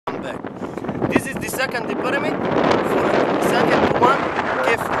come back. This is the second pyramid for the second one,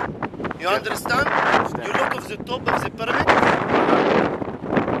 Kefren. You understand? You look at the top of the pyramid.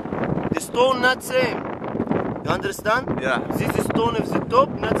 The stone not same. You understand? Yeah. This is stone of the top,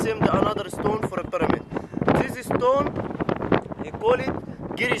 not same the another stone for a pyramid. This is stone, they call it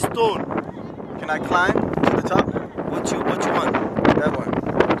Giri stone. Can I climb to the top? What you want? That one.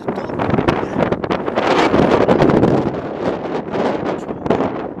 The top.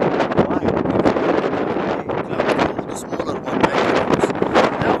 The smaller one.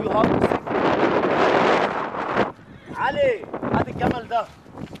 Now you have to see. Ali, هذا الجمل ده.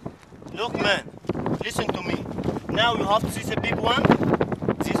 Look man, listen to me. Now you have to see the big one,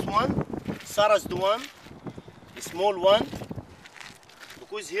 this one, Sarah's the one, the small one,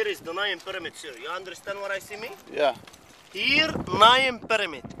 because here is the 9 pyramids here. You understand what I see me? Yeah. Here 9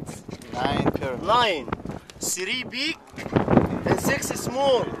 pyramids. 9 pyramids. 9. 3 big and 6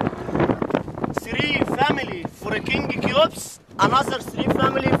 small. 3 family for a King Cheops, another 3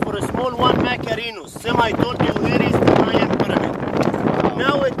 family for a small one Macarinos. Same I told you here is the 9 pyramid.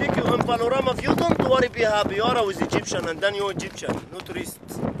 Now I take you in panorama view. Don't worry, be happy. You are with Egyptian and then you're Egyptian, no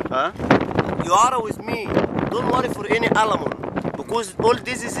tourists. Huh? You are with me. Don't worry for any alarm because all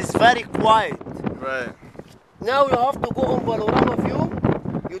this is very quiet. Right. Now you have to go on panorama view.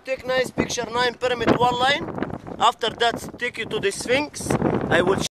 You take nice picture, 9 pyramid, one line. After that, take you to the Sphinx. I will